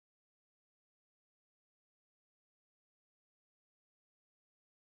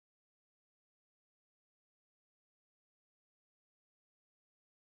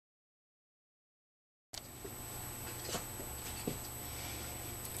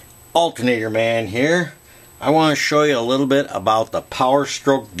Alternator Man here. I want to show you a little bit about the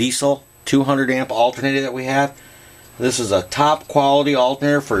PowerStroke diesel 200 amp alternator that we have. This is a top quality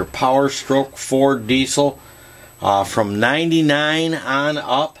alternator for your PowerStroke Ford diesel from 99 on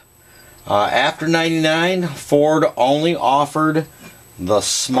up. After 99, Ford only offered the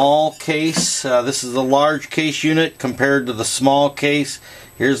small case. This is the large case unit compared to the small case.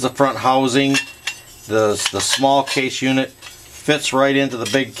 Here's the front housing. The small case unit fits right into the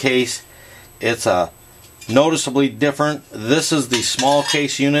big case. It's noticeably different. This is the small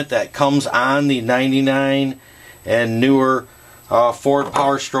case unit that comes on the 99 and newer Ford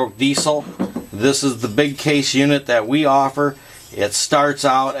PowerStroke diesel. This is the big case unit that we offer. It starts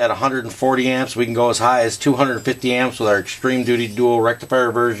out at 140 amps. We can go as high as 250 amps with our Extreme Duty Dual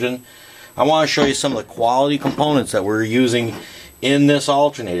Rectifier version. I want to show you some of the quality components that we're using in this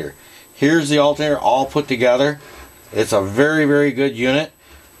alternator. Here's the alternator all put together. It's a very, very good unit.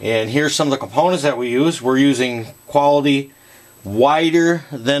 And here's some of the components that we use. We're using quality wider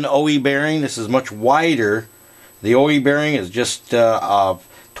than OE bearing. This is much wider. The OE bearing is just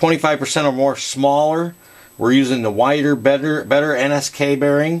 25% or more smaller. We're using the wider, better NSK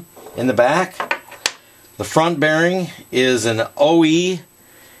bearing in the back. The front bearing is an OE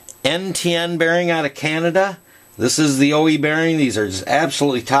NTN bearing out of Canada. This is the OE bearing. These are just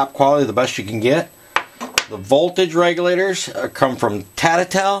absolutely top quality, the best you can get. The voltage regulators come from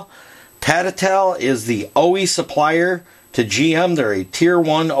Tatatel. Tatatel is the OE supplier to GM. They're a tier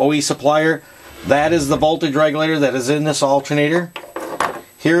 1 OE supplier. That is the voltage regulator that is in this alternator.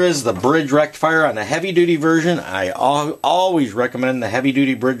 Here is the bridge rectifier on the heavy duty version. I always recommend the heavy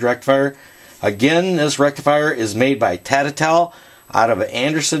duty bridge rectifier. Again, this rectifier is made by Tatatel out of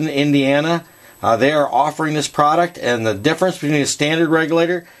Anderson, Indiana. They are offering this product, and the difference between a standard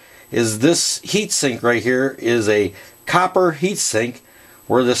regulator is this heat sink right here is a copper heat sink,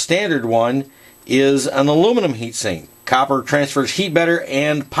 where the standard one is an aluminum heat sink. Copper transfers heat better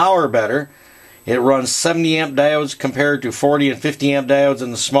and power better. It runs 70 amp diodes compared to 40 and 50 amp diodes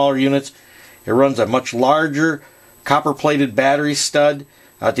in the smaller units. It runs a much larger copper plated battery stud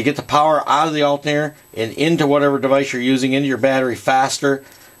to get the power out of the alternator and into whatever device you're using, into your battery faster.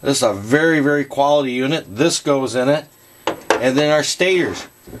 This is a very, very quality unit. This goes in it. And then our stators.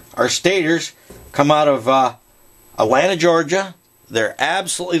 Our stators come out of Atlanta, Georgia. They're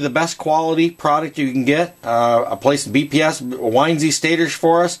absolutely the best quality product you can get. A place BPS winds these stators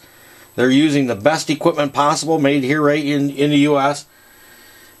for us. They're using the best equipment possible, made here right in the U.S.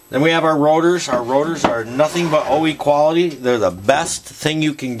 Then we have our rotors. Our rotors are nothing but OE quality. They're the best thing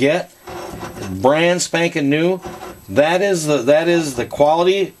you can get. Brand spanking new. That is the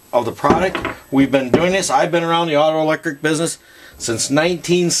quality of the product. We've been doing this. I've been around the auto electric business since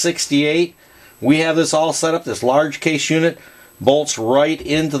 1968. We have this all set up. This large case unit bolts right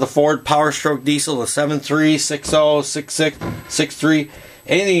into the Ford PowerStroke diesel, the 7.3, 6.0, 6.6, 6.3,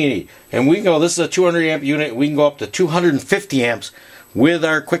 anything you need. And we can go, this is a 200 amp unit, we can go up to 250 amps with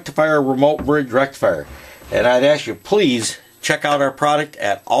our quick-to-fire remote bridge rectifier. And I'd ask you, please check out our product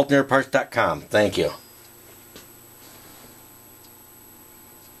at alternatorparts.com. Thank you.